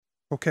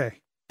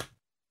Okay.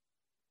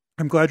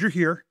 I'm glad you're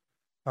here.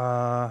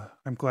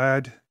 I'm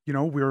glad,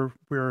 you're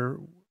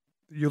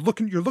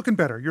looking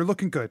better. You're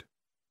looking good.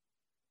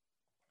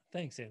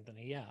 Thanks,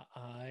 Anthony. Yeah,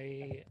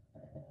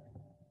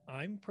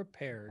 I'm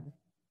prepared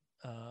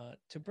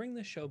to bring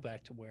the show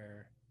back to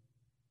where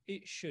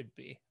it should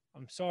be.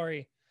 I'm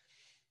sorry,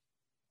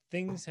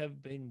 things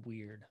have been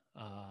weird.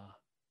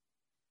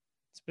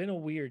 It's been a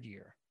weird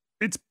year.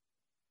 It's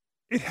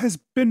it has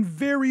been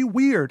very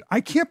weird.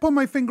 I can't put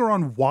my finger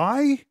on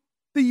why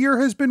the year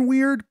has been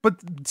weird,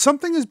 but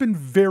something has been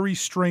very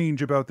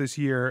strange about this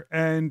year,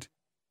 and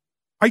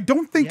I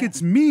don't think Yeah,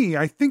 it's me.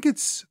 I think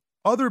it's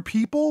other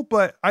people,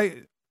 but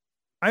I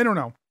don't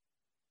know.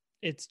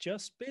 it's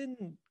just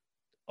been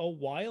a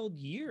wild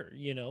year.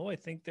 I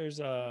think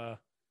I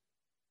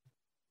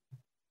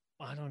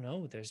don't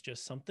know, there's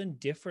just something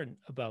different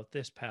about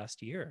this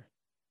past year.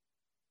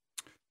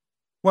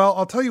 Well,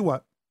 I'll tell you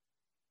what.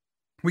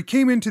 We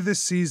came into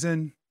this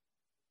season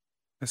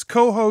as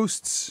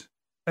co-hosts,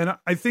 and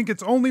I think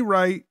it's only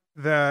right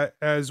that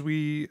as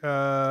we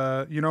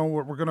what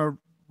we're going to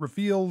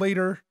reveal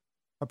later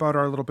about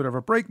our little bit of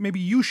a break, maybe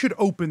you should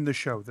open the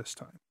show this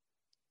time.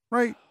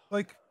 Right?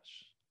 Like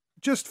Gosh,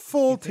 just you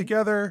full think?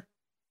 together.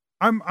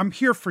 I'm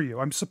here for you.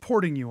 I'm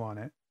supporting you on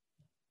it.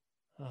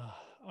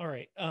 All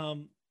right.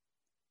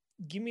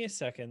 Give me a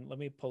second. Let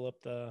me pull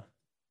up the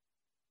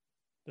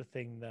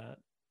thing that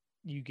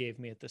you gave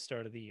me at the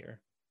start of the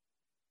year.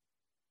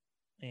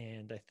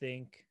 And I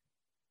think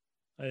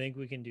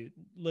we can do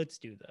let's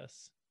do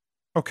this.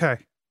 Okay.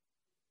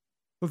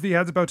 Well, the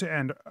ad's about to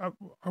end. All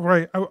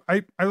right.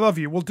 I love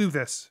you. We'll do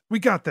this. We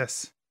got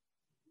this.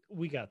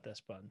 We got this,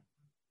 bud.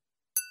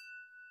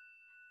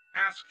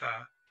 Ask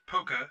the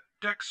Polka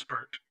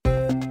Dexpert.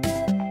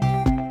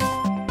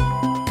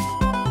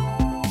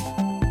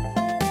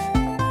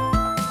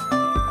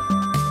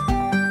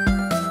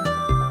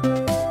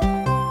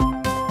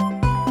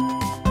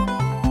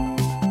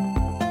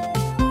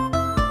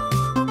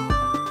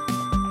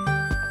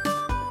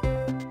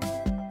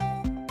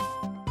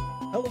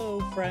 Hello,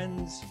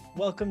 friends.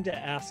 Welcome to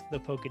Ask the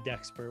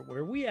Pokedexpert,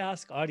 where we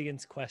ask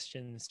audience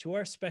questions to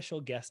our special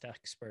guest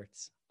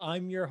experts.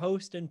 I'm your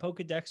host and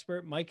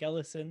Pokedexpert, Mike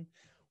Ellison.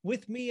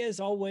 With me, as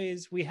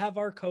always, we have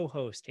our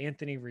co-host,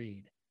 Anthony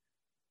Reed.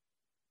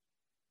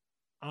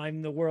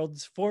 I'm the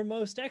world's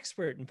foremost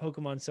expert in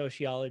Pokemon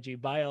sociology,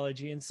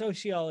 biology, and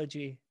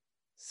sociology,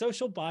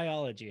 social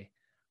biology.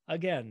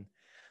 Again,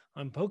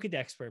 I'm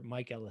Pokedexpert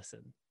Mike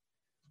Ellison.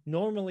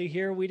 Normally,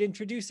 here we'd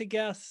introduce a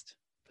guest,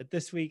 but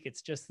this week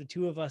it's just the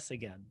two of us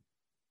again.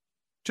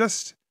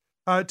 Just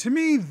to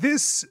me,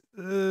 this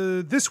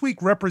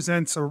week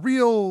represents a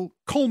real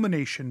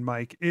culmination,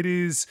 Mike. It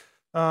is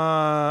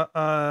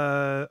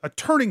a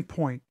turning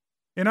point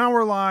in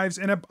our lives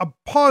and a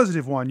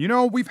positive one.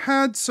 We've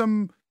had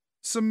some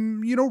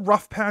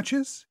rough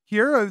patches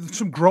here,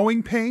 some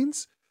growing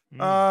pains.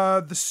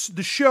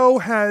 The show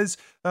has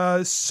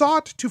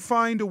sought to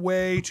find a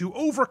way to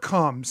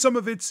overcome some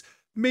of its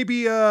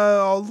maybe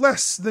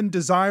less than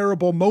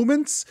desirable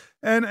moments.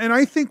 And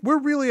I think we're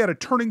really at a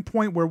turning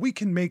point where we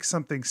can make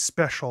something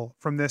special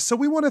from this. So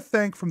we want to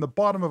thank from the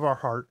bottom of our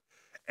heart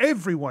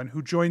everyone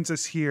who joins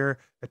us here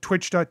at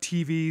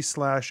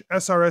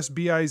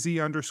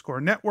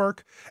twitch.tv/SRSBIZ_network,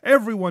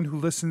 everyone who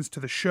listens to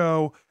the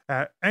show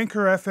at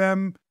Anchor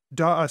FM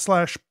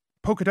slash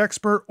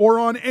Pokedexpert or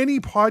on any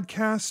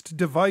podcast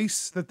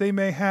device that they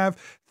may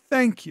have.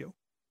 Thank you.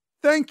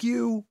 Thank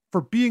you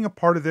for being a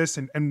part of this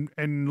and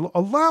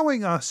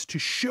allowing us to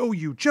show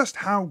you just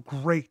how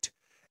great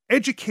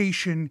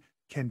education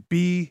can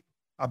be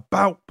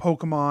about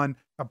Pokemon,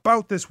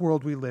 about this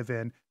world we live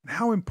in, and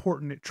how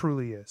important it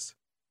truly is.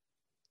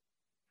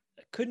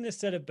 I couldn't have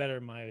said it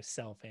better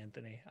myself,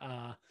 Anthony.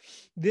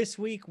 This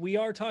week we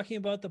are talking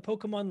about the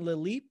Pokemon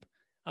Lileep.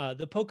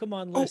 The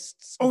Pokemon Oh,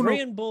 lists oh no.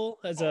 Granbull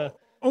as a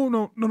Oh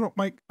no,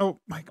 Mike.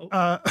 Oh, Mike.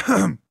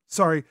 oh,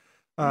 Sorry.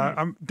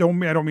 I don't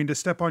mean to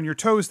step on your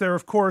toes there.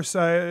 Of course,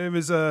 it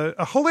was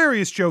a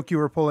hilarious joke you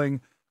were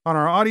pulling on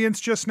our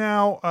audience just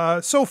now.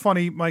 So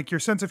funny, Mike. Your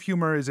sense of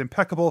humor is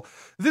impeccable.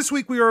 This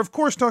week we are, of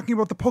course, talking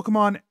about the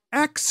Pokemon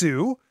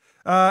Axew.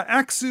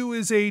 Axew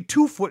is a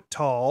 2-foot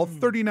tall,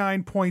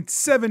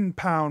 39.7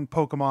 pound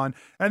Pokemon,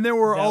 and there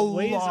were that a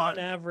weighs lot.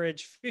 on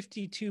average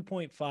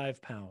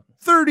 52.5 pounds.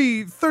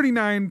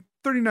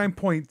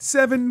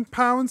 39.7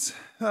 pounds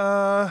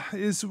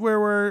is where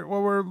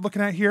we're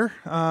looking at here.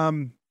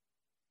 And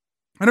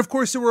of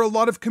course, there were a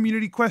lot of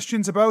community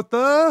questions about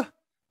the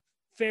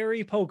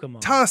Fairy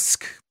Pokemon.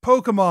 Tusk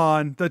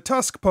Pokemon,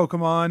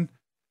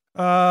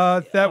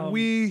 that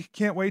we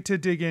can't wait to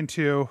dig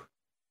into.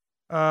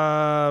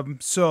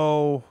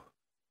 So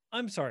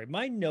I'm sorry,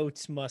 my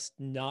notes must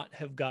not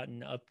have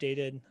gotten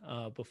updated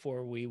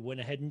before we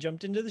went ahead and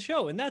jumped into the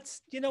show, and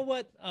that's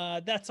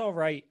that's all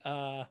right.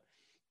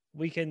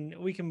 We can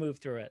move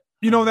through it.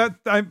 that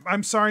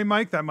I'm sorry,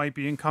 Mike. That might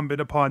be incumbent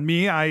upon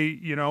me. I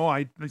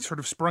sort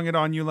of sprung it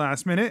on you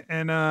last minute,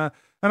 and I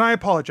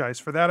apologize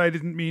for that. I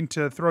didn't mean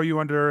to throw you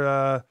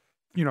under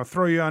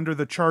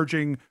the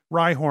charging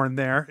Rhyhorn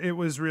there. It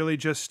was really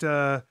just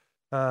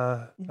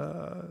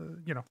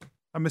you know,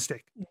 a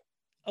mistake.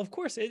 Of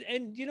course,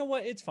 and you know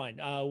what? It's fine.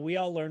 We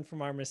all learn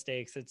from our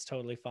mistakes. It's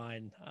totally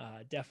fine.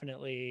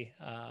 Definitely,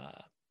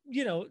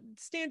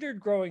 standard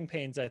growing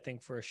pains, I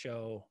think, for a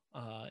show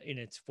in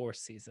its fourth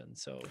season.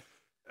 So,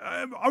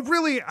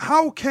 Really,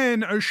 how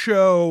can a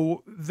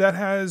show that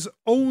has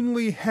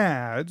only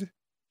had,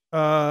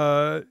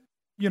 uh,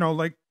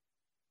 like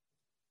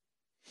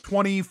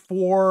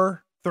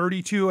 24,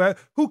 32,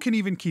 who can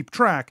even keep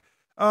track?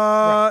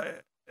 right.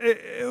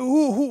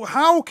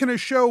 How can a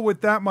show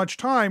with that much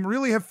time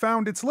really have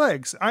found its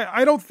legs?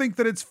 I don't think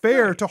that it's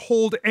fair Right. to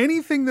hold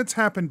anything that's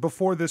happened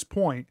before this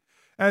point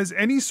as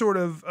any sort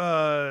of,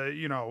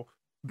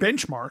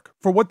 benchmark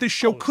for what this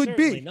show Oh, could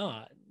certainly be.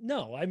 not.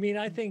 No, I mean,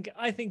 I think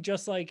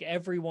just like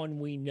everyone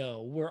we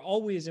know, we're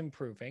always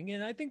improving,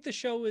 and I think the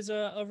show is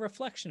a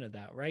reflection of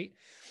that, right?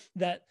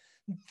 That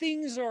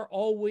things are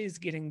always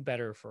getting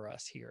better for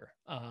us here.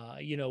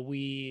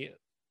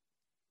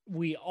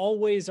 We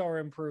always are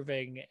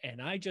improving,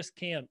 and I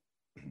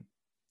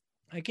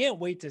can't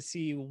wait to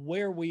see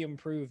where we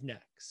improve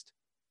next.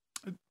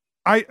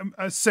 I am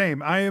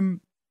same.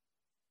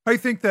 I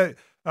think that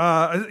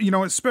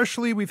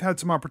especially we've had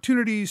some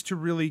opportunities to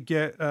really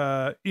get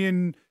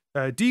in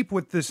deep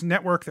with this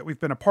network that we've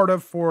been a part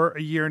of for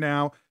a year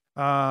now.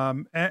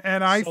 And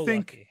I So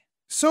think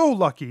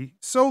lucky.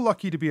 so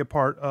lucky to be a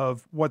part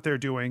of what they're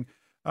doing.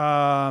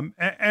 And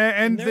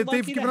And they're that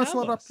they've lucky to given us a have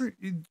lot of us.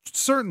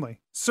 opportunity.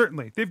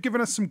 Certainly, they've given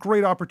us some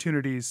great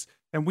opportunities,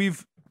 and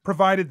we've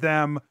provided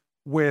them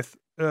with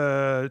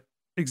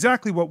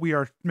exactly what we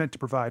are meant to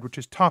provide, which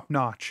is top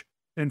notch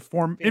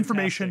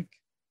information. Fantastic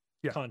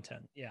Yeah,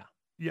 content. Yeah.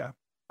 yeah.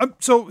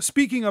 So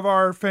speaking of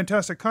our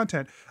fantastic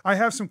content, I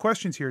have some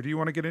questions here. Do you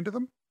want to get into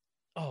them?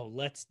 Oh,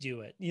 let's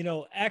do it. You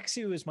know,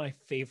 Axu is my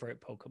favorite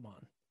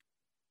Pokemon.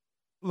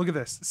 Look at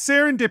this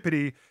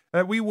serendipity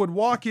that we would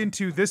walk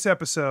into this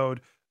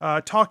episode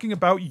talking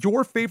about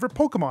your favorite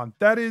Pokemon.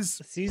 That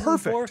is Season 4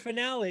 perfect.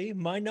 finale,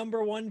 my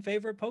number one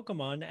favorite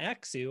Pokemon,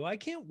 Axu. I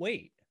can't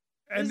wait.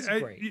 This And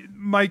is great.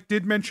 Mike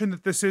did mention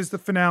that this is the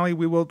finale.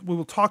 We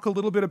will talk a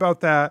little bit about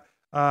that.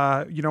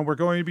 We're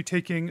going to be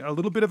taking a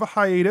little bit of a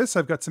hiatus.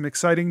 I've got some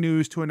exciting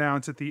news to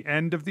announce at the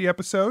end of the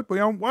episode, but I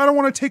don't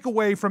want to take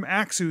away from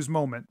Axu's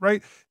moment,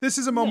 right? This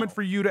is a moment No.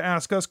 for you to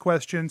ask us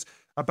questions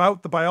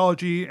about the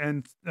biology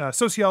and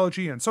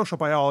sociology and social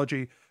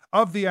biology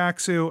of the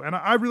Axu, and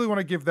I really want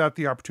to give that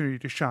the opportunity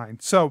to shine.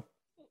 So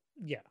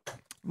Yeah.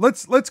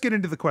 let's get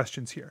into the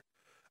questions here.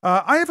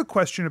 I have a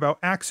question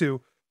about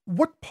Axu.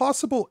 What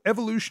possible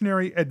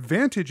evolutionary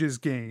advantage is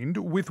gained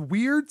with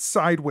weird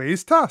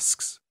sideways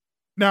tusks?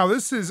 Now,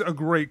 this is a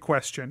great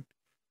question.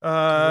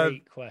 Uh,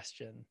 Great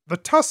question. the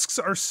tusks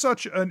are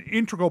such an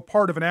integral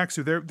part of an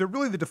Axu. They're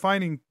really the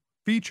defining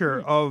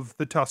feature Hmm. of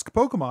the tusk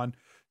Pokemon.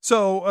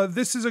 So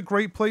this is a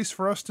great place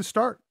for us to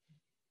start.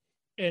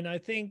 And I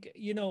think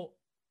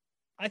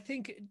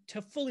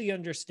to fully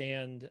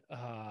understand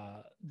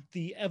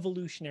the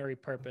evolutionary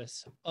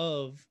purpose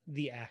of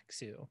the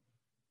Axu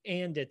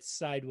and its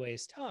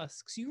sideways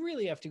tusks, you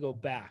really have to go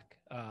back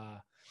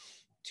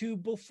to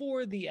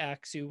before the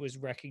Axu was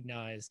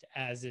recognized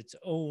as its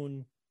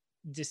own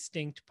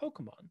distinct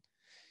Pokemon.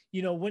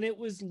 You know, when it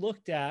was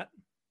looked at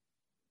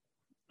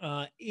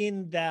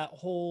in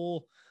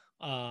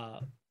uh,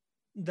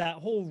 that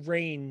whole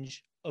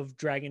range of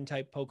dragon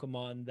type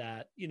Pokemon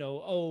that,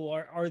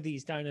 are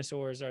these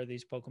dinosaurs? Are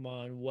these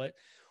Pokemon? What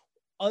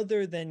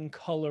other than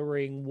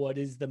coloring, what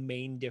is the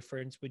main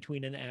difference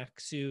between an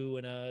Axu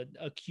and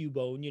a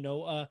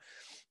Cubone?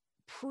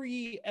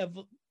 Pre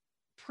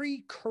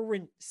pre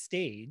current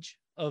stage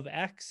of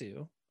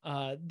Axu,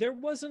 there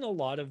wasn't a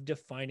lot of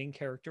defining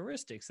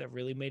characteristics that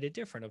really made it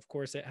different. Of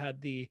course, it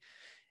had the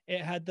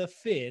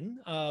fin,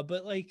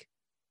 but like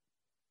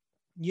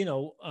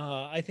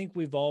I think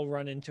we've all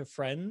run into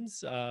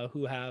friends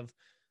who have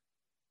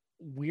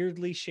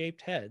weirdly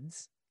shaped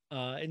heads,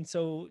 and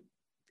so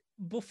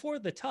before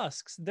the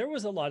tusks, there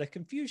was a lot of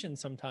confusion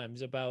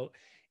sometimes about,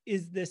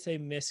 is this a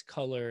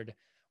miscolored,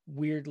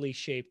 weirdly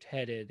shaped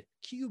headed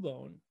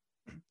Cubone?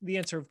 The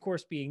answer, of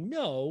course, being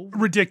no.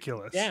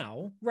 Ridiculous.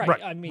 Now, right?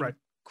 Right, I mean, right.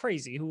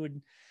 crazy. Who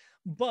would?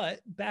 But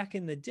back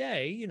in the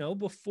day,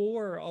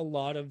 before a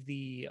lot of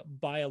the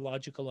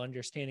biological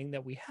understanding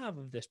that we have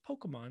of this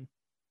Pokemon,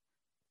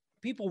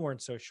 people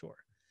weren't so sure.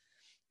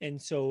 And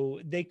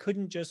so they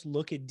couldn't just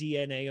look at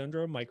DNA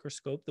under a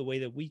microscope the way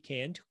that we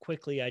can to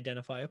quickly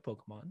identify a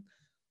Pokemon.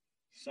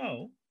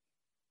 So,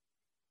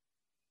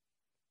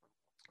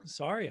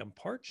 sorry, I'm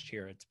parched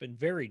here. It's been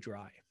very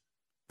dry.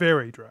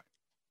 Very dry.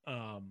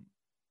 Um,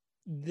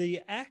 the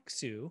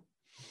Axu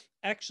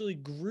actually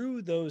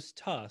grew those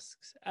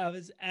tusks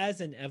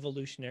as an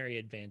evolutionary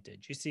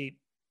advantage. You see,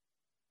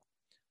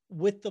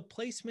 with the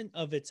placement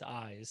of its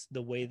eyes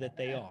the way that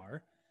they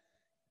are,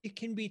 it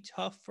can be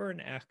tough for an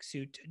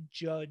Axu to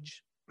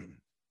judge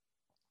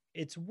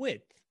its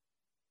width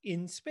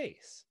in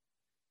space.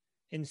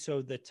 And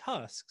so the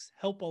tusks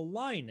help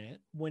align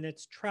it when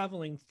it's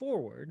traveling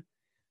forward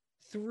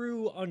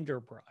through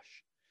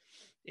underbrush.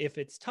 if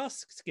its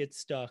tusks get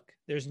stuck,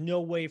 there's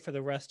no way for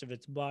the rest of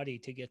its body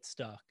to get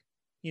stuck.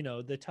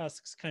 The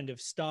tusks kind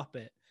of stop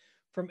it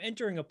from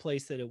entering a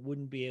place that it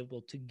wouldn't be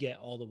able to get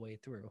all the way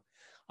through.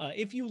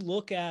 If you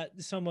look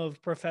at some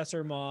of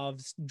Professor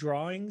Mauve's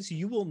drawings,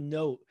 you will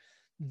note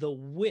the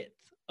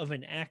width of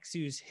an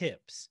Axu's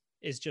hips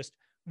is just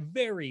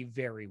very,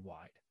 very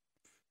wide.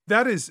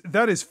 That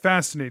is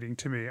fascinating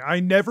to me. I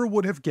never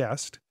would have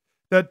guessed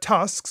that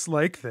tusks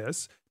like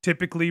this,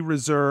 typically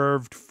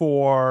reserved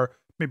for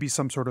maybe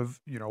some sort of,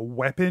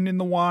 weapon in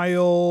the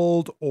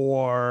wild,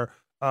 or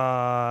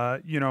a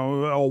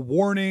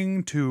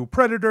warning to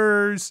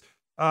predators.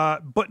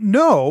 But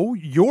no,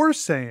 you're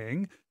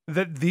saying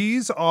that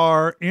these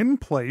are in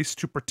place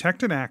to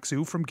protect an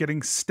Axu from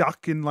getting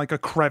stuck in like a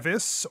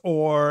crevice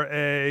or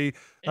and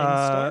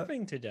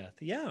starving to death.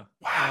 Yeah.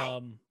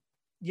 Wow.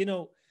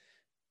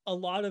 A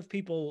lot of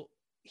people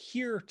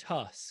hear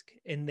tusk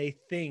and they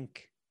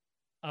think,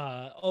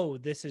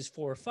 this is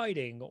for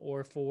fighting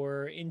or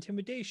for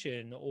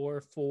intimidation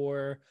or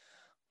for,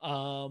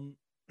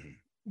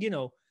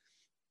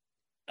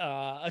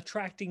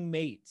 attracting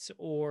mates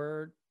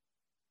or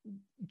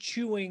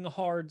chewing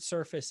hard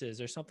surfaces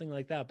or something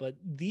like that. But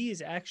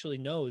these actually,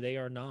 no, they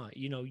are not.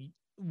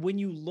 When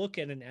you look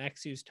at an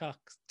Axu's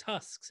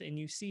tusks and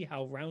you see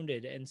how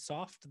rounded and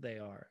soft they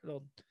are,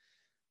 well,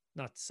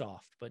 not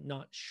soft, but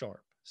not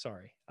sharp.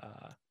 Sorry.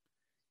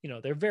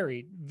 They're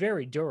very,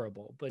 very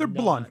durable, but they're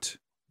blunt.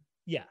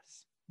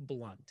 Yes.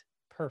 Blunt.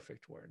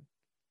 Perfect word.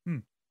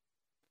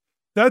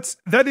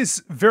 That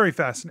is very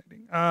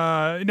fascinating.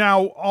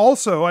 Now,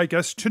 also, I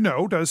guess to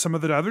note, as some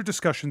of the other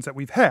discussions that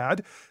we've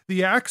had, the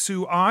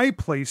Axu eye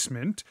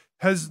placement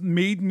has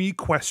made me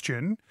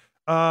question.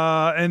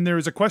 And there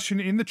is a question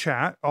in the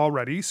chat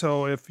already.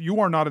 So if you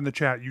are not in the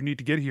chat, you need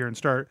to get here and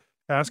start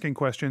asking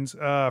questions.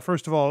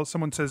 First of all,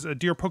 someone says,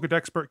 "Dear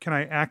Pokedexpert, can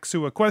I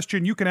Axu a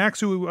question?" You can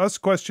Axu us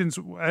questions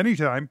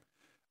anytime.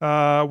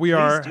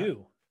 Please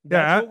do.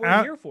 That's what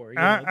we're here for.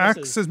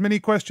 Ask as many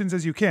questions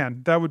as you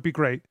can. That would be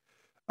great.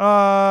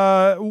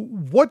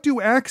 What do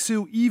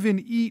Axu even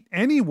eat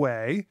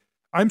anyway?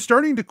 I'm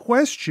starting to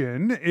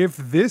question if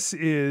this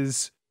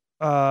is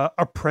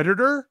a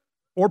predator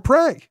or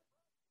prey.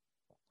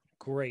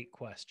 Great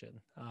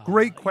question.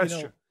 Great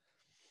question.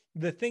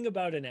 The thing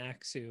about an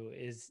Axu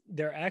is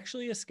they're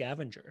actually a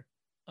scavenger.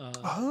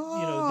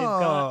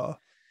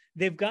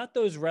 They've got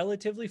those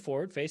relatively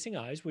forward-facing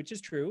eyes, which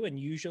is true, and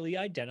usually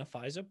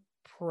identifies a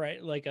prey,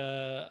 like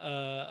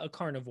a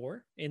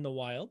carnivore in the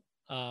wild.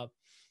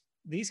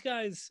 These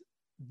guys,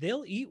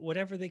 they'll eat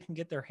whatever they can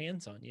get their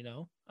hands on,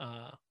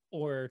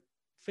 or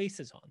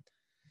faces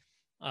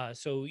on.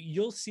 So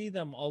you'll see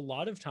them a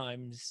lot of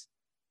times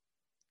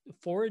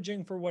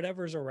foraging for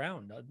whatever's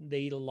around.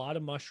 They eat a lot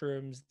of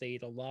mushrooms. They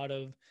eat a lot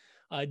of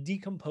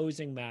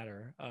decomposing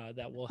matter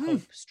that will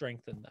help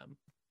strengthen them.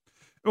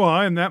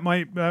 Well, and that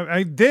might,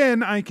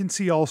 then I can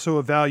see also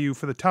a value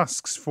for the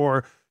tusks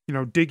for,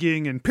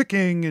 digging and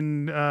picking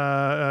and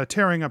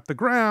tearing up the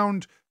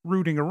ground,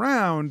 rooting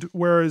around,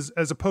 whereas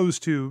as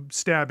opposed to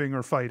stabbing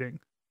or fighting.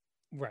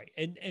 Right.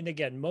 And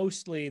again,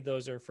 mostly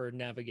those are for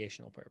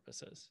navigational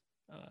purposes,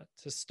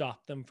 to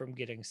stop them from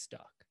getting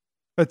stuck.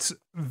 That's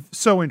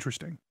so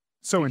interesting.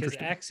 Because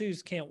interesting.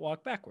 Axus can't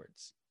walk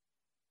backwards.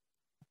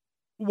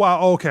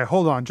 Wow. Okay.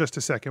 Hold on just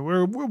a second.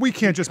 We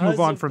can't just move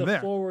on from there.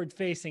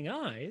 Forward-facing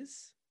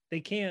eyes, they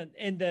can't,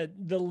 and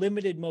the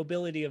limited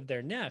mobility of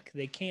their neck,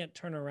 they can't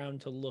turn around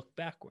to look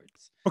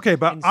backwards. Okay,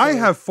 but I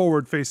have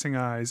forward-facing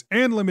eyes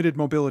and limited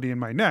mobility in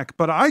my neck,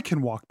 but I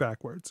can walk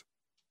backwards.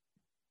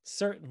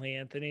 Certainly,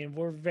 Anthony, and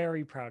we're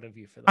very proud of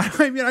you for that.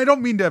 I mean, I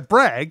don't mean to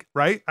brag,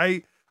 right?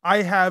 I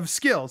have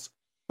skills,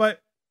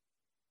 but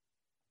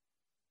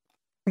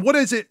what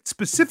is it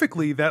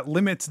specifically that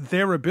limits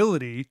their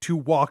ability to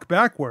walk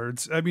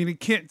backwards? I mean, it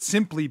can't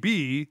simply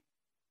be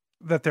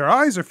that their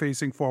eyes are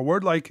facing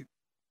forward.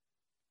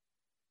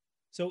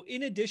 So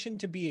in addition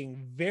to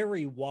being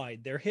very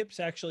wide, their hips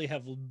actually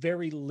have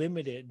very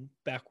limited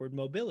backward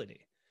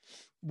mobility,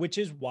 which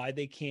is why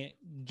they can't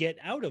get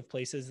out of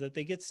places that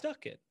they get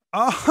stuck in.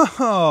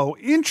 Oh,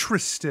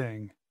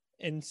 interesting.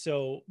 And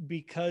so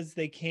because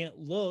they can't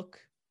look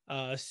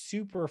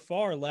super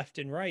far left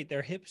and right,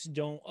 their hips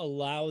don't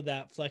allow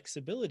that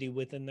flexibility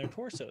within their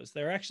torsos.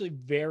 They're actually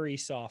very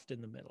soft in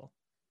the middle.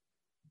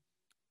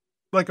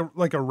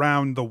 Like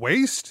around the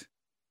waist?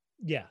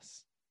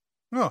 Yes.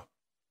 Oh.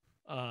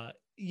 I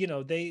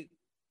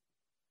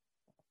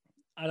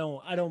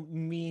don't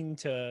mean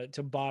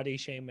to body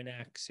shame an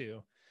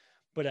Axu,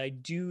 but I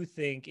do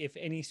think if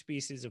any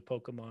species of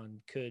Pokemon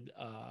could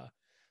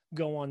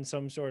go on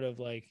some sort of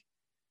like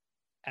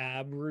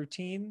ab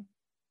routine,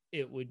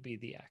 it would be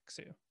the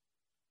Axu.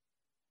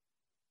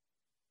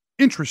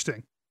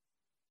 Interesting.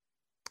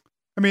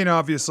 I mean,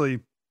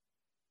 obviously,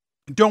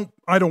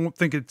 I don't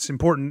think it's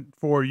important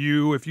for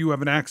you, if you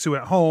have an Axu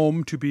at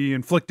home, to be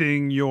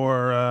inflicting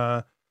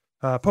your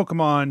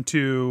Pokemon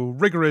to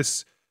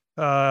rigorous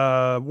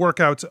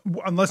workouts,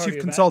 unless you've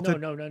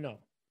consulted. No.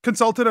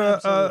 consulted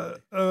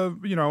Absolutely. a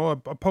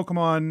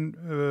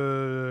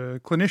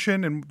Pokemon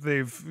clinician, and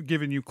they've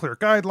given you clear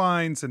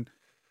guidelines, and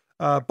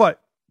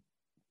but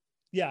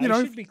Yeah, you I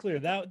know should be clear.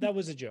 That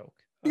was a joke.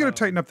 you got to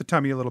tighten up the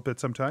tummy a little bit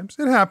sometimes.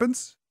 It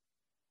happens.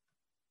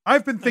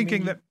 I've been I mean,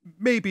 thinking that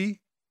maybe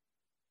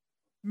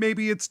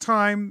it's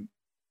time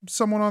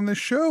someone on this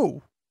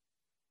show,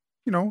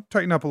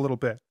 tighten up a little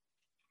bit.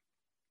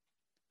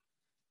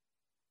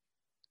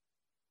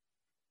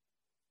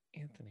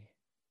 Anthony,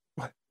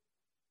 What?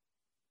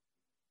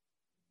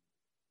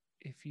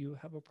 if you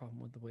have a problem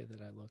with the way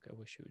that I look, I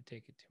wish you would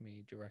take it to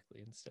me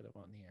directly instead of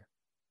on the air.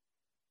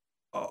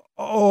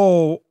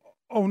 Oh,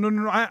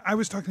 no. I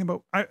was talking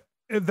about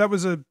that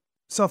was a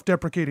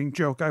self-deprecating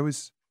joke. I'm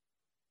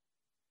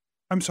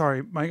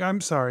sorry, Mike.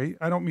 I'm sorry.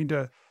 I don't mean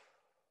to.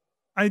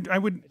 I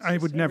would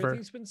never.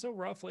 Everything's been so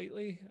rough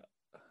lately.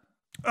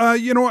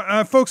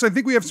 Folks, I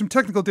think we have some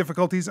technical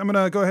difficulties. I'm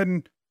gonna go ahead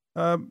and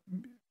I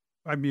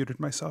muted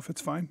myself.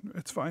 It's fine.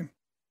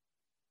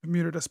 I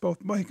muted us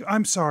both. Mike,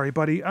 I'm sorry,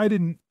 buddy. I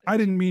didn't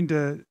mean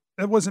to.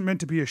 That wasn't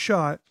meant to be a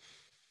shot.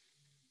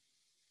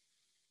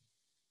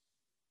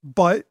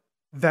 But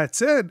that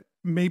said,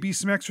 maybe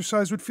some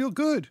exercise would feel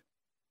good.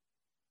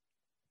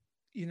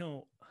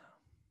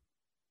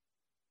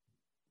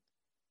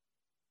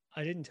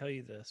 I didn't tell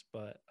you this,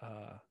 but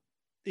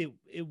it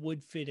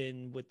would fit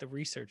in with the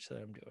research that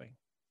I'm doing.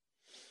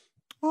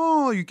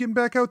 Oh, you getting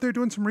back out there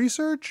doing some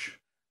research?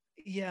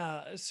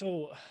 Yeah,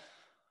 so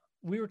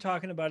we were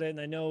talking about it,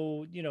 and I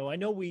know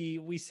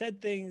we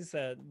said things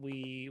that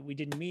we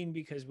didn't mean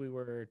because we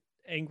were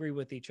angry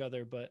with each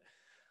other, but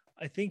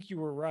I think you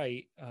were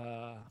right.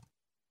 I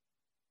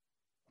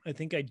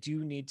think I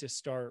do need to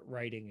start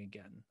writing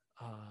again.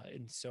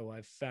 And so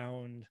I've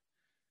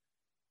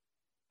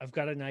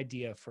got an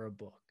idea for a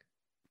book.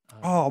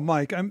 Oh,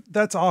 Mike,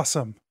 that's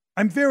awesome.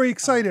 I'm very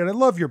excited. I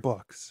love your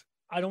books.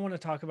 I don't want to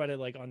talk about it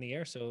like on the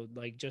air. So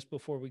like just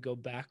before we go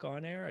back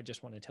on air, I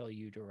just want to tell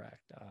you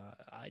direct.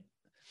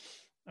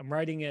 I'm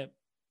writing it.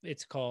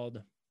 It's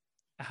called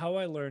How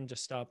I Learned to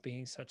Stop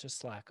Being Such a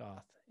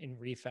Slackoth and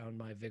Refound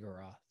My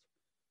Vigoroth.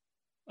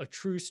 A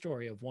true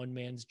story of one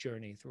man's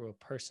journey through a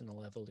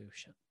personal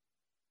evolution.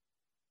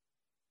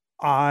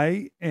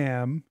 I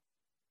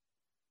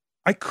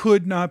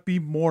could not be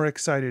more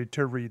excited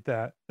to read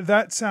that.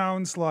 That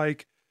sounds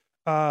like,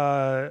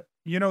 the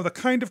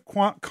kind of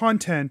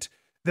content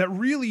that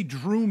really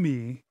drew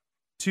me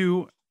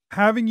to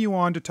having you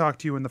on to talk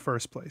to you in the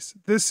first place.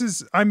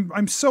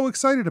 I'm so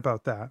excited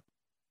about that.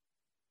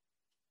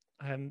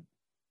 And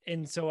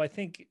so I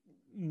think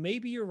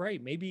maybe you're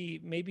right.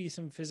 Maybe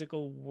some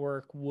physical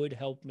work would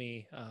help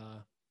me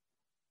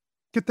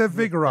get that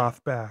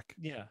Vigoroth back.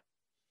 Yeah.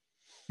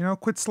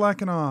 Quit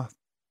slacking off.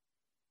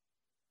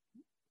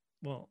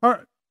 Well, all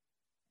right.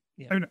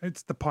 Yeah. I mean,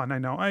 it's the pun. I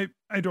know. I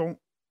don't.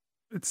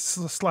 It's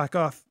slack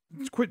off.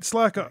 Quit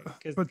slack off.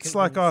 But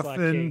slack off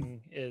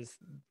then is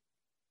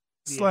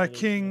Slack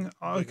King.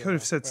 I could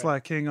have said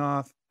Slack King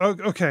off. Oh,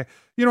 okay.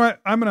 You know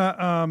what? I'm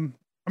gonna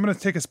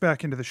take us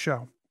back into the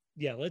show.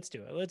 Yeah, let's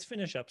do it. Let's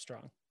finish up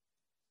strong.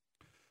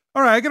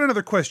 All right, I got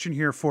another question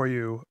here for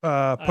you,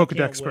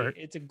 Pokedexpert.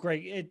 It's a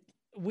great.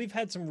 We've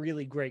had some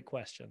really great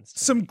questions.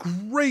 Some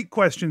great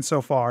questions so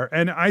far,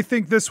 and I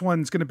think this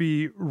one's going to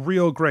be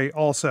real great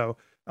also.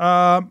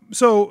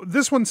 So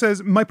this one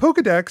says, my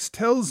Pokedex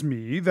tells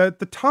me that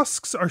the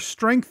tusks are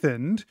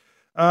strengthened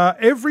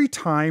every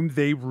time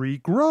they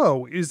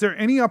regrow. Is there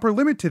any upper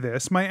limit to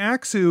this? My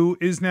Axew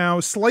is now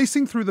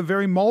slicing through the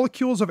very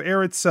molecules of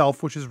air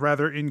itself, which is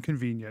rather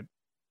inconvenient.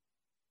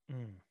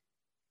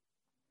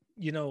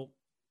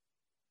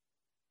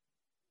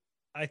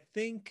 I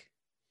think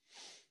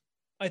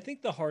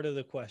the heart of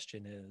the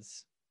question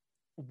is,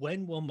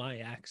 when will my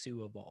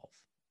Axew evolve?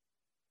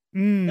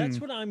 That's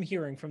what I'm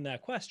hearing from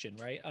that question,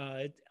 right?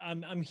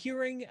 I'm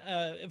hearing,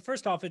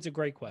 first off, it's a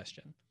great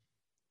question.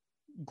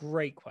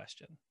 Great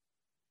question.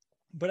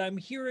 But I'm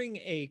hearing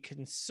a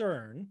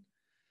concern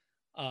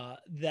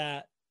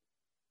that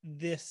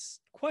this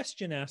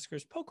question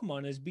asker's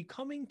Pokemon is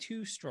becoming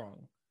too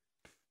strong.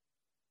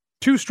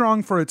 Too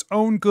strong for its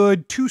own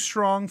good, too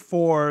strong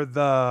for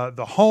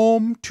the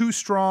home, too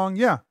strong,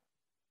 yeah.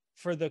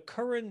 For the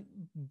current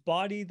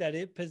body that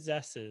it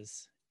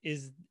possesses,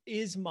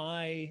 is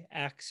my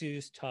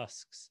Axew's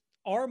tusks,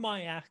 are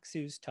my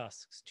Axew's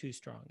tusks too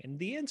strong? And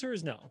the answer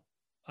is no,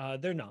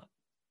 they're not.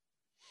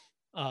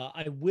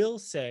 I will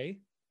say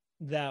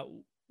that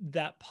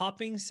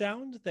popping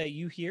sound that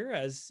you hear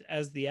as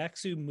the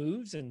Axew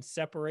moves and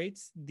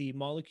separates the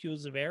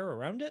molecules of air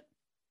around it,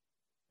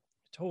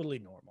 totally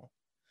normal.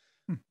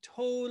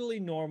 Totally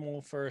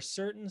normal for a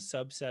certain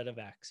subset of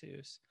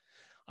Axews.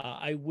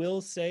 I will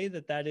say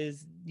that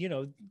is,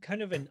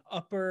 kind of an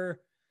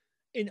upper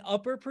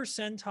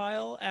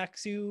percentile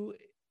Axew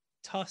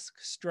tusk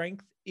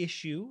strength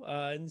issue.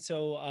 And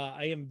so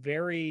I am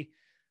very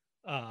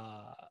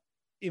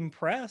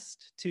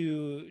impressed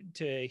to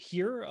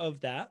hear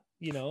of that.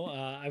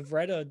 I've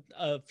read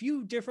a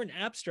few different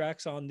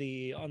abstracts on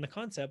the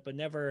concept, but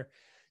never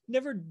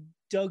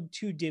dug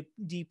too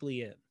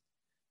deeply in.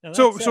 Now that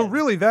So said,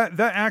 really that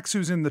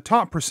Axu's in the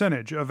top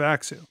percentage of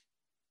Axu.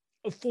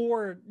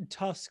 for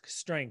tusk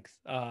strength,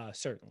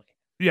 certainly.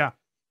 Yeah.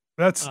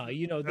 That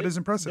is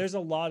impressive. There's a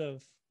lot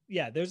of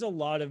there's a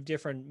lot of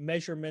different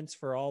measurements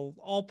for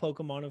all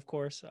Pokemon, of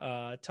course.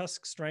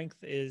 Tusk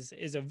strength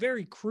is a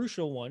very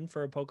crucial one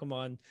for a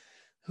Pokemon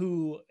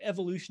who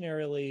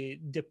evolutionarily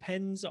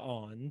depends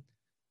on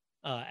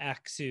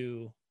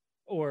Axu,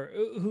 or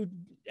who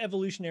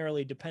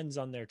evolutionarily depends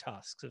on their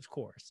tusks, of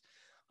course.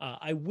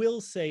 I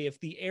will say, if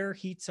the air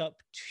heats up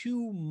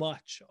too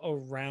much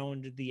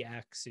around the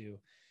Axu,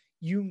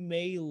 you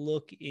may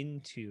look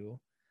into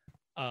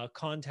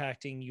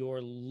contacting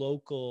your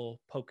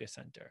local Poke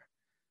Center,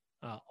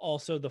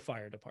 also the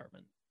fire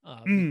department,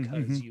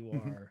 because you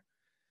are,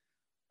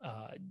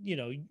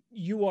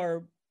 you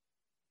are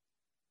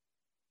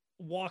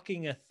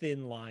walking a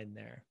thin line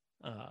there.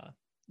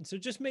 So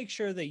just make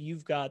sure that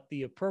you've got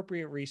the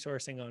appropriate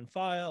resourcing on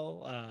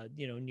file,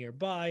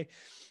 nearby.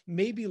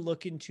 Maybe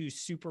look into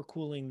super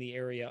cooling the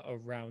area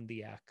around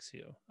the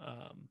Axu.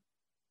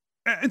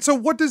 And so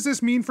what does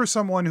this mean for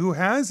someone who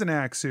has an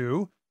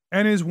Axu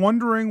and is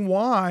wondering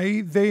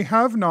why they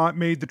have not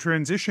made the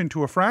transition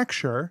to a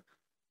Fracture,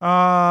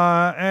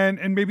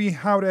 and maybe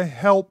how to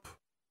help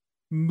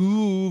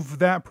move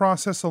that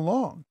process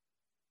along?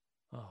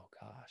 Oh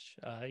gosh,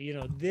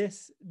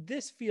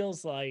 this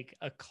feels like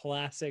a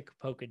classic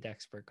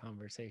Pokedexpert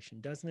conversation,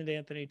 doesn't it,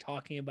 Anthony?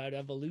 Talking about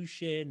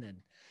evolution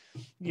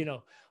and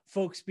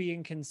folks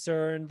being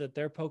concerned that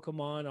their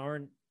Pokemon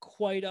aren't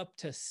quite up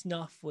to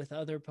snuff with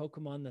other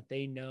Pokemon that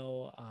they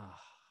know.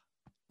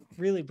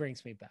 Really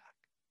brings me back.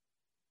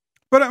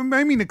 But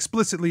I mean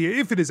explicitly,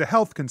 if it is a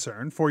health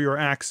concern for your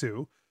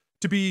Axu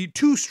to be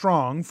too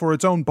strong for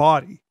its own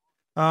body,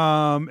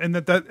 and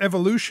that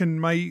evolution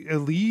might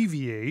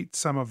alleviate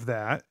some of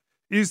that,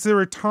 is there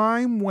a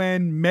time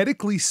when,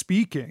 medically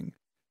speaking,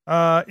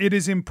 it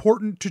is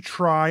important to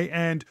try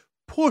and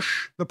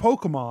push the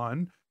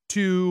Pokemon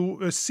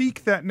to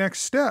seek that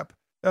next step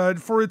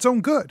for its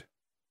own good?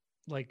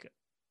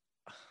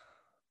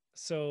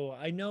 So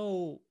I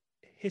know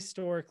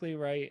historically,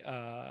 right,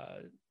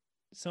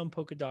 some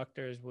Poke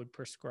doctors would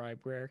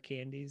prescribe rare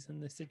candies in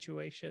this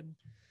situation.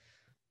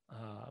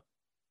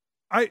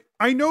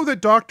 I know that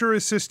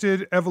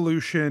doctor-assisted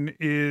evolution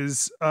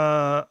is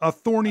a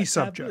thorny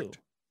subject.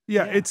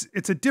 Yeah,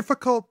 it's a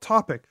difficult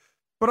topic,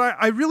 but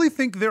I really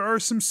think there are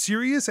some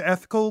serious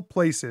ethical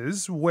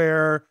places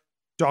where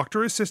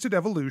doctor-assisted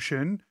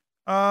evolution,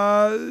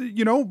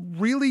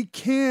 really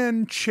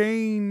can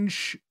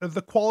change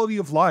the quality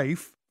of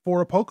life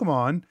for a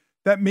Pokemon,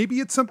 that maybe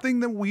it's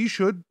something that we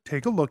should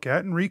take a look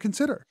at and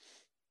reconsider.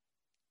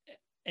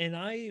 And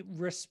I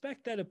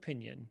respect that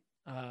opinion,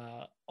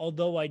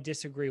 although I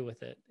disagree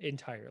with it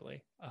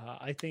entirely.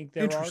 I think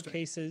there are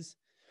cases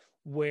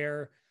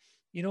where,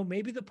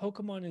 maybe the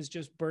Pokemon is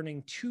just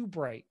burning too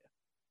bright.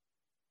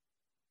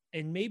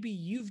 And maybe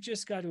you've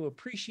just got to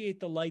appreciate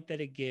the light that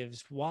it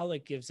gives while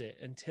it gives it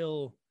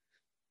until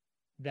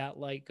that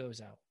light goes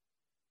out.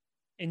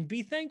 And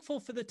be thankful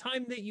for the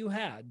time that you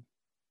had,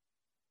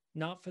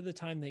 not for the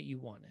time that you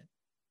wanted.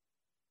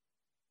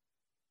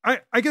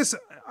 I guess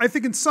I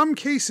think in some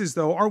cases,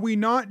 though, are we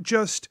not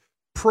just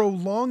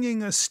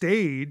prolonging a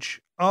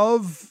stage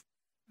of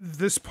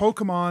this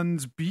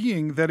Pokemon's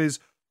being that is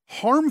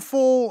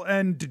harmful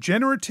and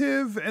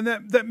degenerative, and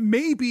that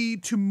maybe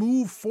to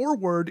move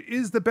forward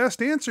is the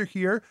best answer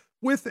here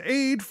with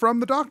aid from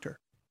the doctor?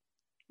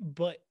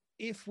 But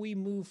if we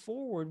move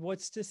forward,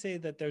 what's to say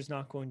that there's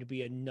not going to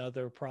be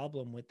another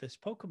problem with this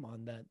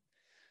Pokemon? That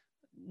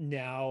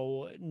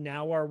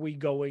now are we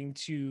going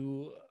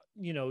to,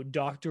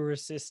 doctor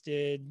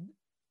assisted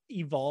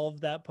evolve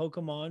that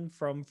Pokemon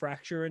from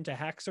Fracture into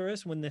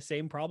Haxorus when the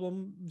same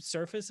problem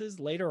surfaces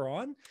later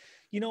on?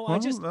 I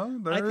think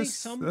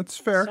that's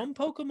fair. Some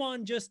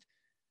Pokemon just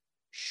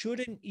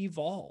shouldn't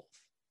evolve.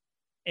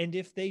 And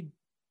if they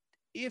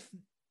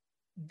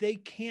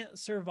can't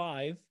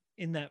survive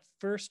in that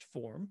first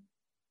form,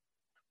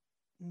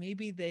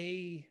 maybe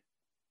they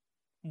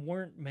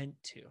weren't meant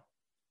to.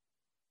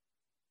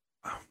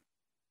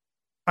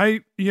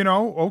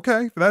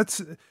 Okay,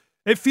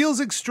 it feels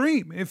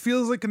extreme. It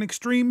feels like an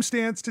extreme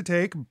stance to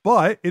take,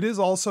 but it is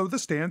also the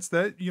stance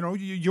that,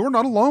 you're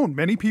not alone.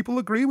 Many people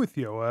agree with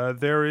you.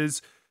 There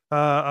is there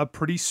are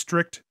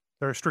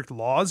strict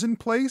laws in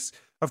place.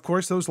 Of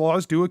course, those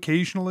laws do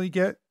occasionally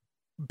get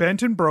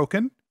bent and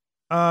broken.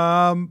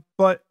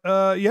 But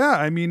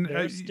I mean,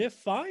 there are stiff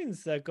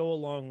fines that go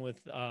along with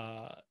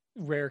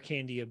rare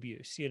candy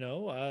abuse.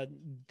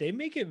 They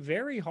make it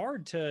very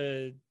hard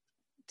to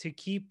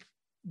keep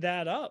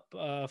that up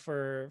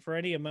for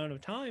any amount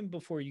of time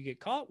before you get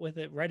caught with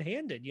it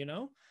red-handed.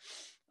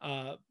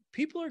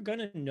 People are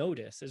gonna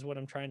notice, is what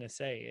I'm trying to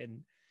say.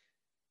 And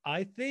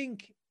I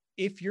think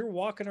if you're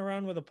walking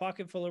around with a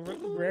pocket full of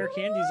rare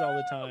candies all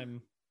the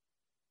time,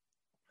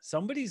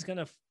 somebody's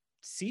gonna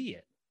see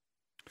it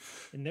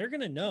and they're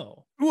gonna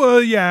know.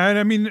 Well, yeah, and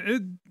I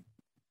mean,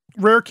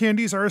 rare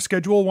candies are a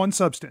Schedule 1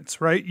 substance,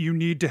 right? You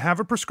need to have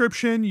a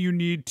prescription. You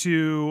need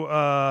to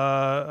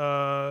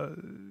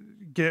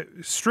get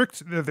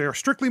strict. They're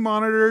strictly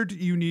monitored.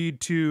 You need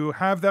to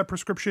have that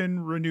prescription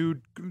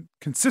renewed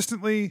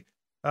consistently.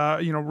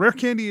 Rare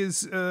candy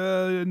is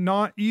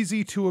not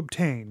easy to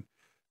obtain.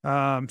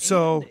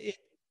 So And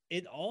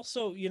it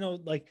also,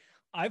 like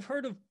I've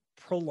heard of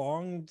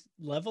prolonged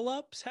level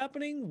ups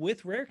happening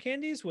with rare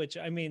candies, which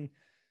I mean,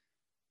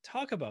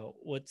 talk about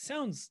what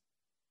sounds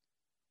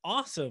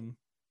awesome.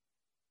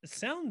 It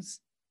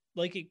sounds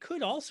like it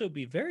could also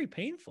be very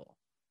painful.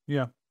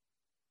 yeah,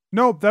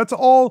 no, that's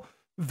all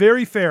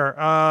very fair.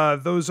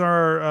 Those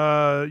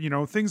are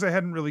things I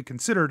hadn't really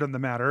considered on the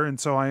matter, and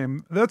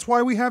so that's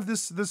why we have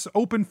this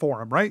open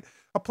forum, right?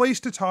 A place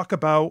to talk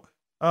about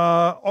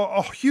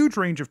a huge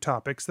range of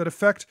topics that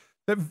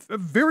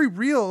very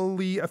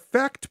really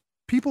affect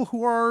people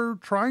who are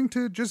trying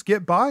to just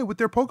get by with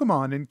their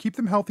Pokemon and keep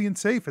them healthy and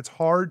safe. It's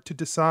hard to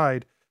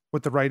decide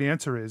what the right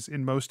answer is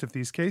in most of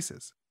these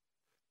cases.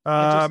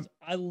 I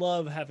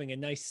love having a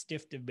nice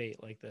stiff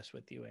debate like this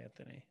with you,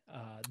 Anthony.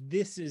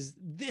 This is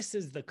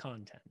the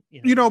content.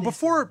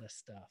 Before this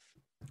stuff.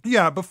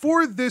 Yeah,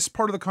 before this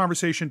part of the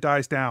conversation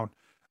dies down,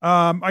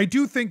 I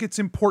do think it's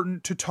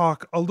important to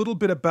talk a little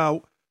bit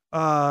about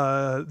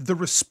the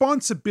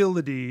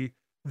responsibility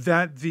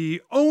that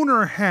the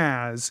owner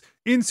has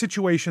in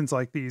situations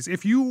like these.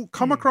 If you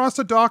come across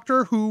a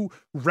doctor who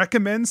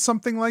recommends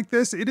something like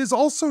this, it is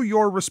also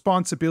your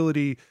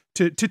responsibility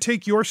to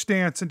take your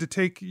stance and to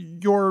take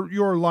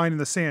your line in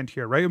the sand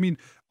here, right? I mean,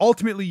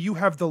 ultimately you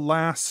have the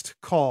last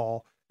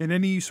call in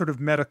any sort of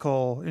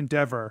medical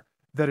endeavor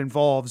that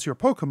involves your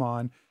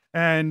Pokemon.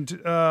 And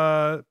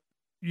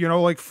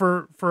like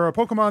for a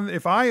Pokemon,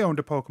 if I owned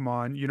a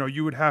Pokemon,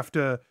 you would have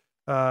to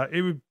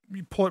it would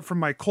pull it from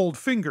my cold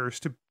fingers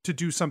to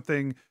do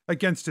something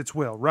against its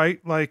will, right?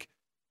 Like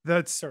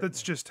that's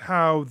just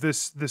how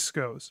this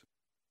goes.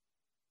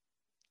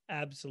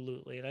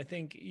 Absolutely. And I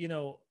think,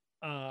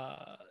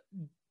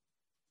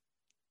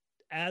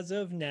 as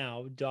of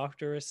now,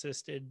 doctor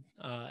assisted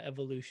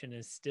evolution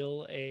is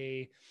still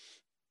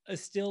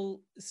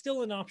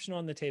still an option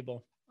on the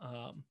table.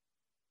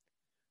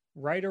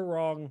 Right or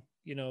wrong,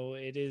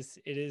 it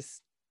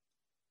is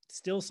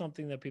still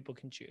something that people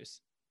can choose.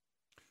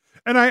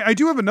 And I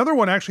do have another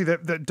one actually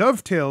that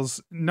dovetails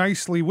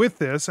nicely with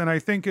this, and I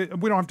think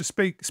we don't have to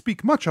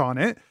speak much on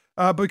it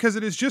because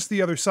it is just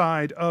the other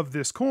side of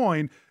this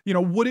coin.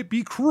 Would it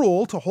be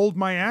cruel to hold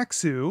my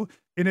Axew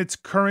in its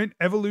current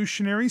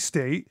evolutionary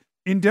state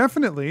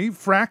indefinitely?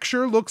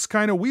 Fracture looks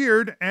kind of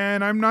weird,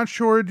 and I'm not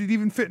sure it'd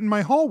even fit in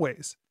my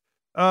hallways.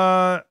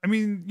 I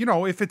mean,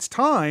 if it's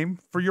time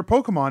for your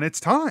Pokemon, it's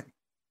time.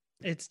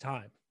 It's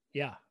time.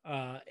 Yeah.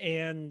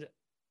 And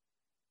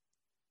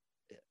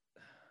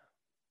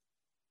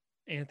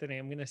Anthony,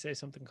 I'm going to say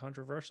something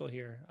controversial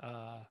here.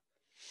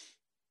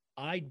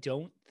 I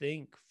don't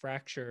think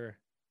Fracture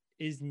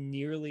is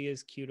nearly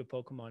as cute a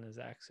Pokemon as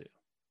Axew.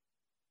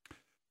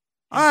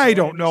 I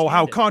don't know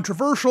how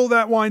controversial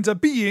that winds up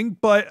being,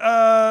 but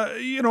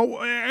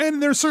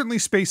and there's certainly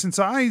space and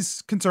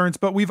size concerns,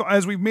 but we've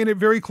made it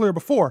very clear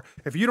before,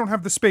 if you don't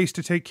have the space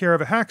to take care of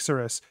a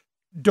Haxorus,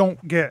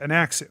 don't get an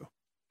Axew.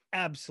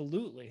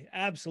 Absolutely.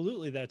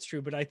 Absolutely, that's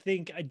true. But I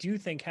do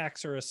think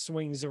Haxorus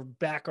swings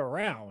back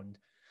around.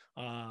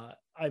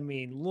 I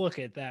mean, look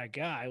at that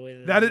guy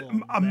with that is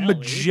a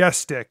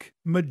majestic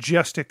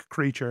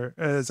creature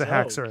as a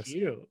Haxorus.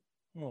 Cute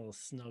little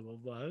snuggle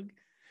bug.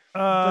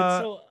 But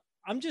so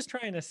I'm just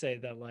trying to say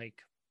that,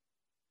 like,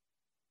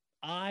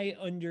 I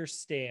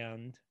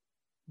understand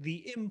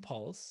the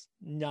impulse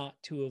not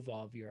to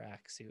evolve your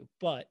Axew,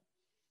 but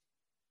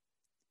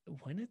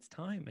when it's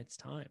time, it's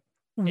time.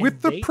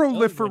 With the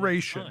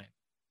proliferation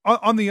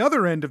on the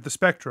other end of the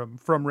spectrum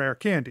from Rare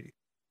Candy,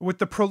 with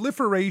the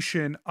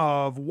proliferation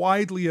of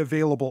widely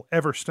available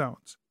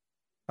Everstones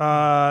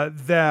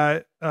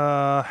that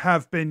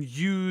have been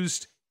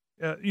used,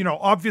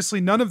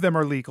 obviously none of them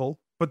are legal,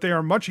 but they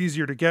are much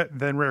easier to get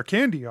than Rare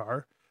Candy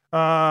are.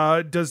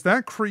 Does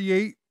that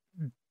create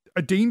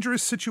a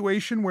dangerous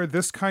situation where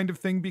this kind of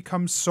thing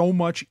becomes so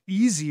much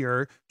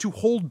easier to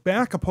hold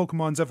back a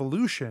Pokemon's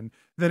evolution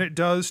than it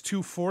does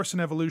to force an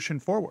evolution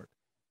forward?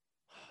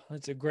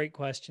 That's a great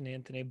question,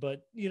 Anthony.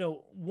 But,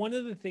 one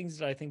of the things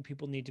that I think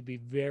people need to be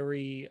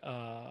very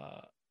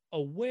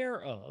aware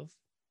of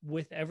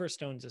with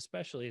Everstones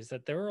especially is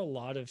that there are a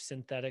lot of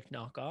synthetic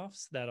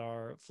knockoffs that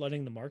are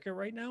flooding the market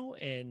right now,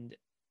 and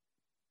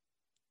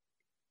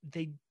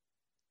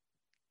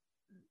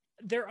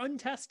they're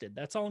untested.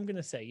 That's all I'm going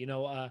to say.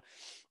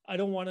 I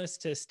don't want us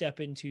to step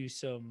into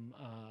some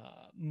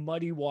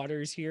muddy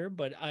waters here,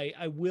 but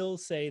I will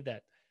say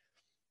that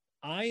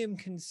I am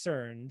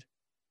concerned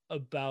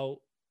about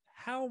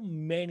how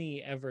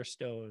many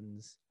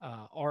Everstones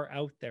are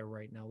out there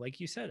right now. Like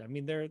you said, I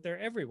mean, they're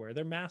everywhere.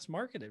 They're mass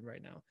marketed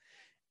right now.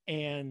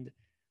 And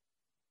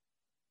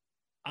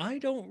I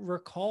don't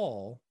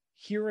recall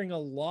hearing a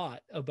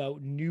lot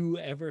about new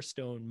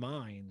Everstone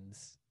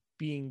mines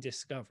being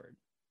discovered,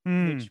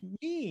 which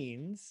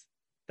means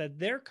that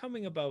they're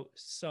coming about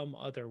some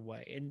other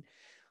way. And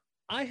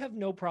I have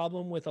no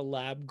problem with a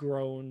lab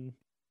grown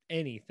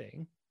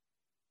anything.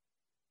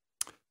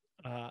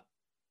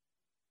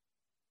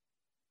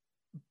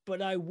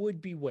 but I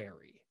would be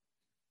wary.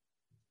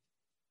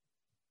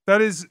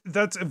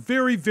 That's a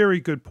very, very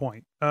good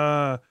point.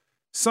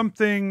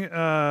 Something,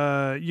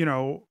 a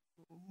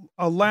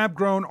lab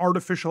grown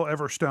artificial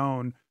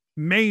Everstone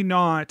may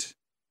not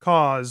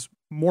cause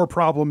more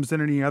problems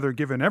than any other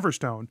given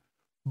Everstone,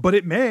 but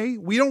it may.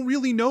 We don't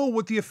really know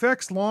what the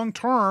effects long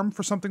term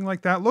for something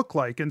like that look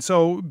like. And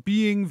so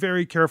being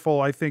very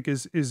careful, I think,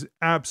 is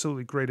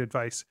absolutely great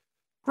advice.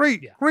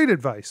 Great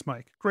advice,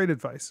 Mike. Great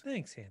advice.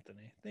 Thanks,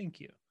 Anthony. Thank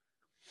you.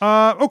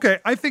 Okay,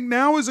 I think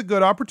now is a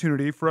good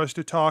opportunity for us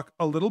to talk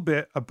a little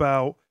bit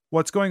about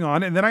what's going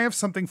on, and then I have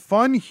something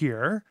fun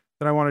here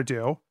that I want to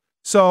do.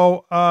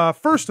 So,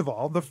 first of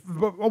all,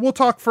 we'll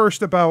talk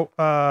first about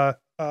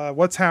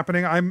what's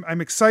happening.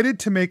 I'm excited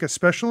to make a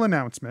special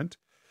announcement.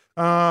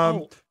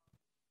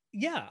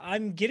 Yeah,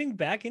 I'm getting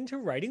back into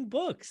writing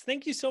books.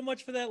 Thank you so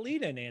much for that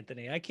lead-in,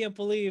 Anthony. I can't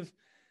believe.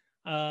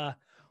 Wow.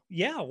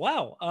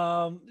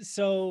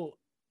 So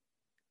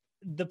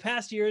the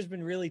past year has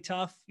been really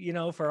tough,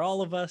 for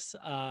all of us.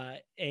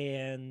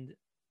 And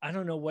I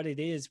don't know what it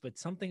is, but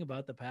something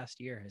about the past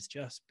year has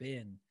just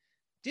been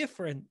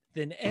different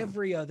than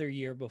every other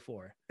year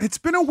before. It's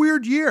been a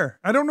weird year.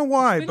 I don't know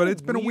why, but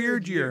it's been a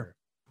weird year.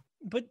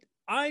 But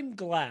I'm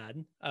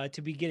glad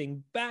to be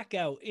getting back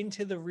out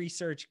into the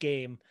research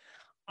game.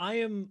 I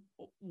am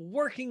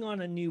working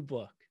on a new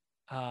book.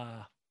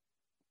 I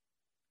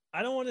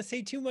don't want to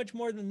say too much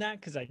more than that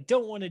because I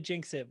don't want to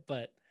jinx it,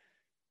 but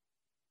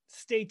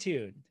stay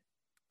tuned.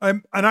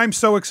 I'm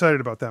so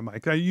excited about that,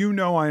 Mike. I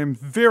am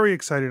very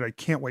excited. I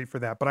can't wait for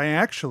that. But I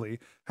actually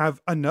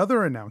have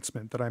another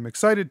announcement that I'm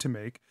excited to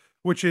make,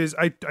 which is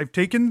I've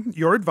taken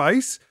your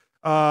advice.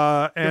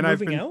 And I've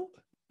been out?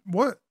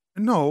 What?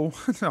 No.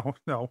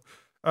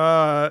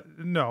 I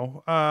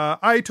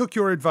took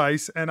your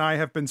advice and I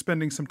have been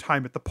spending some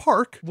time at the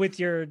park with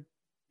your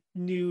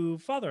new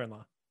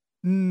father-in-law.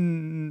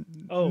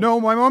 No,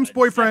 my mom's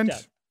boyfriend.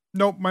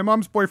 No, my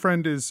mom's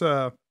boyfriend is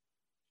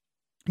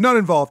not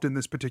involved in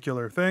this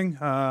particular thing.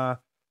 I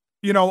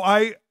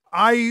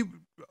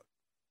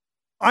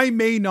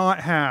may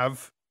not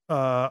have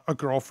a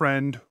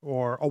girlfriend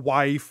or a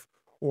wife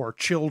or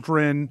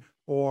children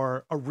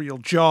or a real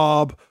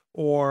job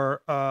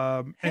or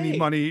any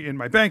money in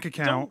my bank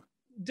account.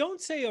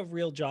 Don't say a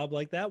real job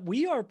like that.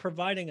 We are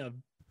providing a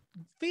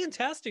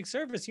fantastic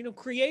service.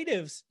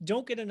 Creatives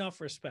don't get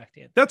enough respect.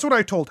 Anthony. That's what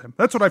I told him.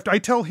 That's what I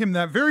tell him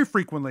that very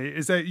frequently,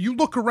 is that you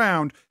look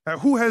around at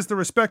who has the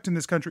respect in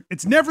this country.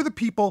 It's never the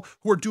people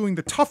who are doing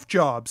the tough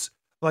jobs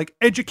like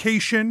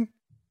education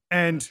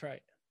and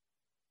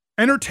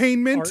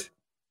entertainment.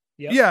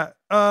 Yep. Yeah.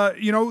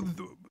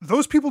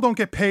 Those people don't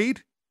get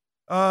paid.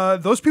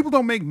 Those people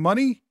don't make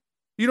money.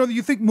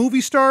 You think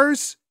movie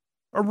stars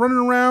are running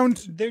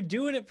around? They're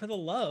doing it for the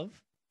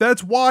love.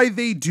 That's why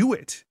they do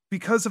it.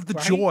 Because of the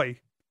joy.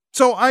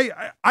 So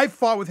I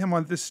fought with him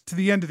on this to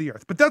the end of the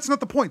earth, but that's not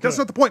the point. That's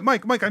not the point.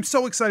 Mike, I'm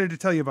so excited to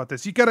tell you about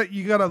this. You gotta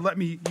let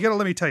me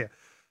tell you.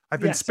 I've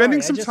been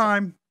spending some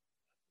time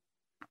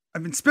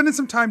down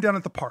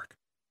at the park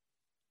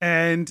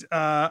and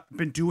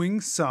been doing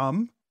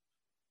some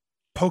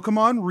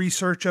Pokemon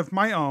research of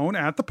my own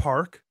at the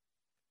park.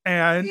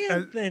 And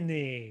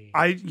Anthony,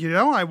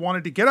 I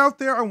wanted to get out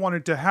there. I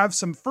wanted to have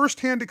some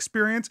firsthand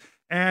experience,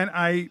 and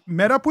I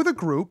met up with a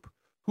group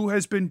who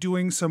has been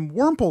doing some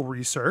Wurmple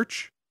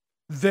research.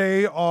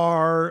 They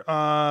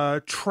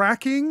are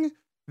tracking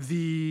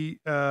the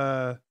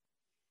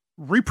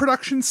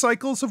reproduction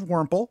cycles of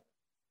Wurmple,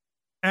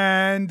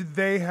 and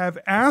they have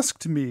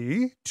asked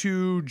me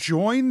to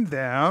join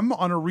them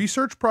on a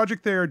research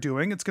project they are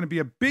doing. It's going to be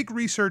a big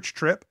research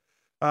trip.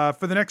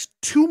 For the next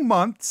 2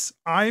 months,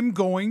 I'm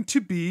going to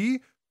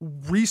be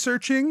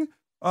researching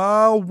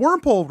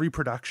Wurmple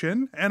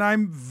reproduction, and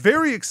I'm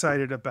very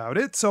excited about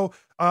it. So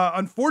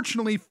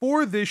unfortunately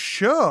for this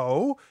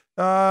show,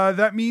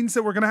 that means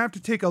that we're going to have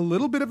to take a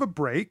little bit of a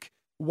break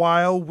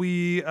while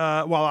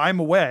I'm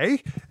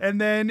away.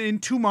 And then in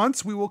 2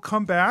 months, we will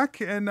come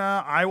back and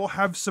I will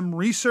have some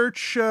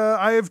research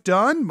I have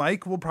done.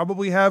 Mike will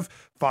probably have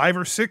 5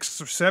 or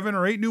 6 or 7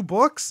 or 8 new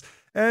books.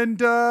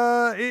 And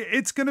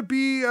it's going to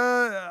be,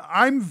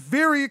 I'm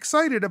very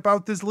excited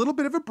about this little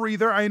bit of a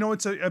breather. I know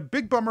it's a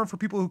big bummer for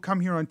people who come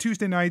here on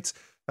Tuesday nights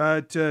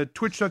to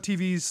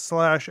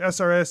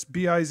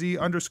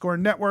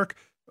twitch.tv/SRSBIZ_network.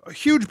 A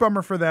huge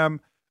bummer for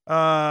them.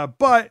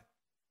 But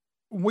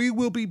we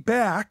will be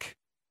back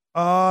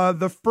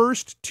the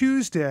first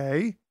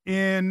Tuesday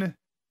in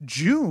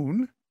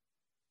June.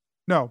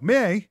 No,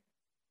 May.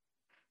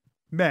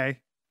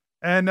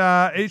 And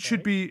it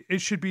should be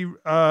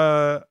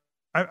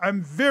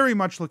I'm very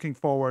much looking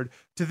forward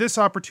to this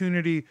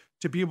opportunity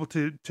to be able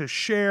to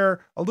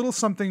share a little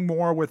something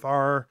more with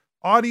our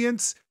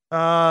audience,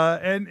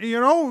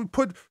 and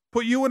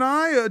put you and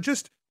I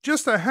just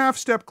a half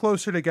step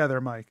closer together,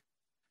 Mike.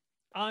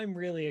 I'm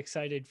really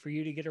excited for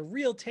you to get a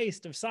real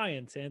taste of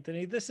science,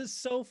 Anthony. This is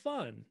so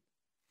fun.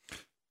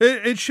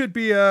 It should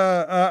be.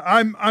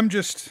 I'm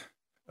just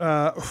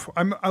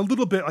I'm a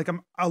little bit like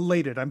I'm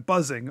elated. I'm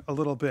buzzing a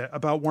little bit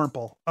about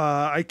Wurmple.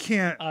 I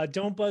can't.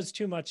 Don't buzz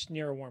too much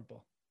near a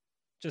Wurmple.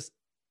 Just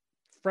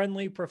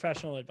friendly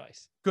professional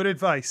advice. Good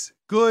advice.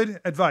 Good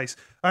advice.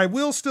 I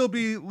will still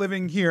be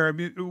living here. I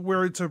mean,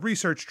 where it's a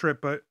research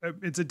trip, but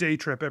it's a day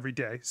trip every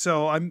day.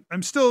 So I'm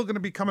still going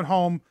to be coming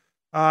home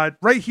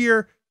right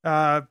here.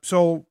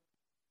 So,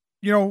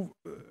 you know,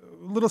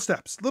 little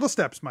steps,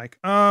 Mike.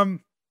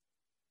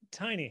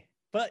 Tiny,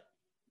 but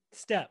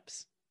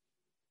steps.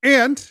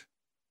 And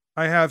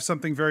I have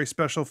something very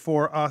special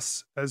for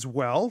us as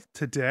well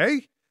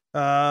today.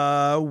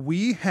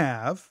 We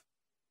have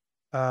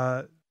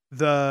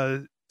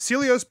the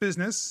Celios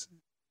Business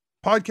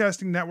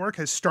Podcasting Network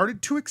has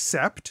started to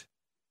accept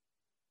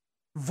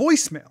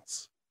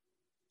voicemails.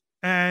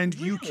 And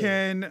you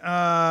can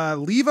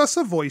leave us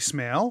a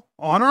voicemail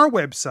on our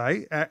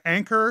website at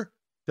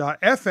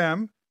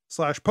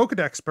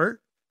anchor.fm/PokedExpert,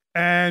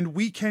 and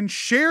we can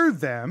share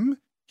them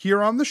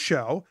here on the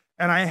show.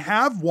 And I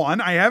have one.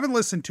 I haven't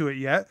listened to it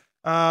yet,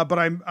 but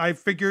I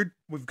figured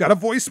we've got a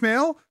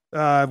voicemail.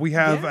 We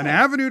have an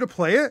avenue to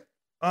play it.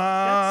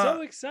 That's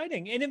so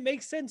exciting. And it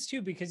makes sense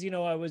too, because, you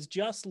know, I was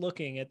just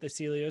looking at the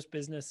Celios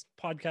Business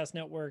Podcast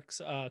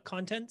Network's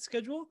content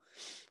schedule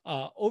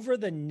over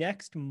the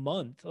next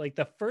month, like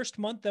the first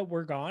month that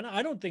we're gone.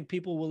 I don't think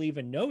people will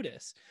even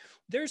notice.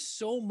 There's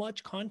so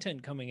much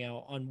content coming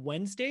out on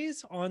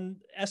Wednesdays on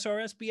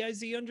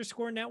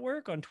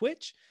SRSBIZ_network on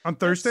Twitch. On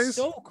Thursdays? That's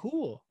so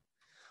cool.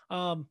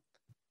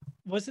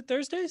 Was it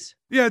Thursdays?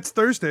 Yeah, it's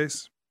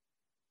Thursdays.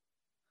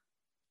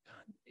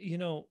 You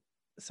know,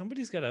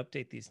 somebody's got to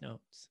update these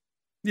notes.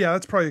 Yeah,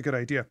 that's probably a good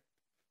idea.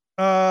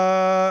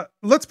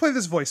 Let's play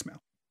this voicemail.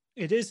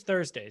 It is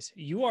Thursdays.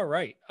 You are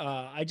right.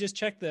 I just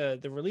checked the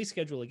release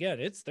schedule again.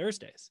 It's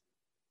Thursdays.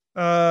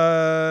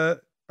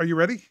 Are you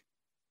ready?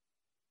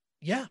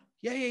 Yeah.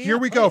 Here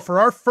we go for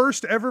our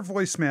first ever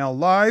voicemail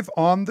live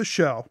on the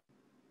show.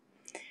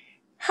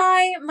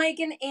 Hi, Mike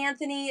and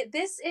Anthony.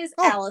 This is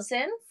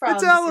Allison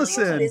from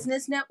Allison.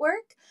 Business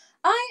Network.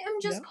 I am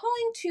just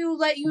calling to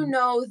let you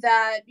know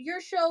that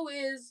your show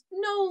is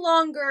no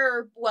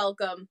longer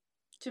welcome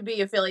to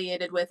be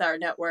affiliated with our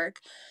network.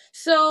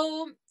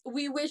 So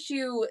we wish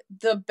you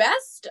the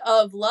best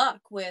of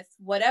luck with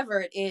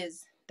whatever it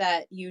is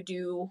that you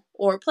do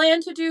or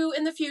plan to do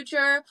in the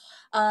future,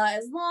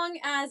 as long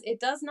as it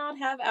does not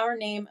have our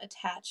name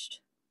attached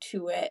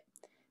to it.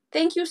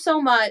 Thank you so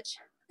much.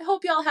 I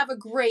hope y'all have a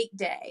great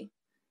day.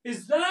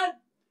 Is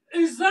that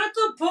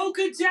the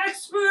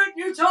Pokedexpert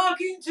you're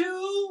talking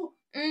to?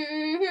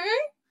 Mm-hmm.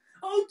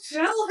 Oh,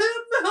 tell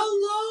him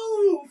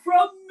hello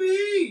from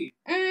me.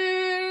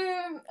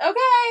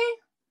 Okay.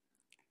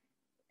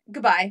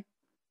 Goodbye.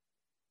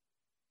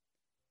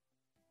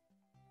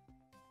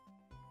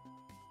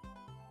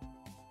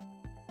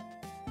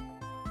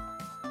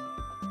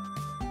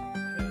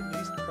 At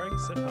least Craig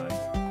said hi.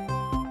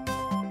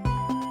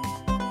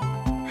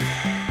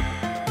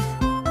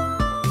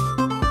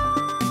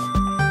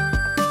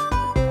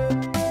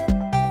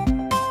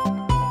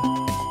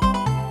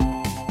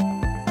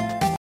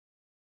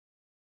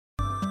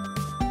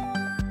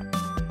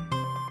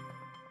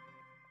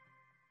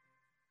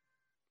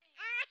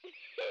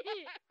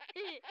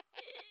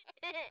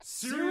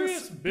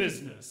 Serious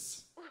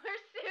business.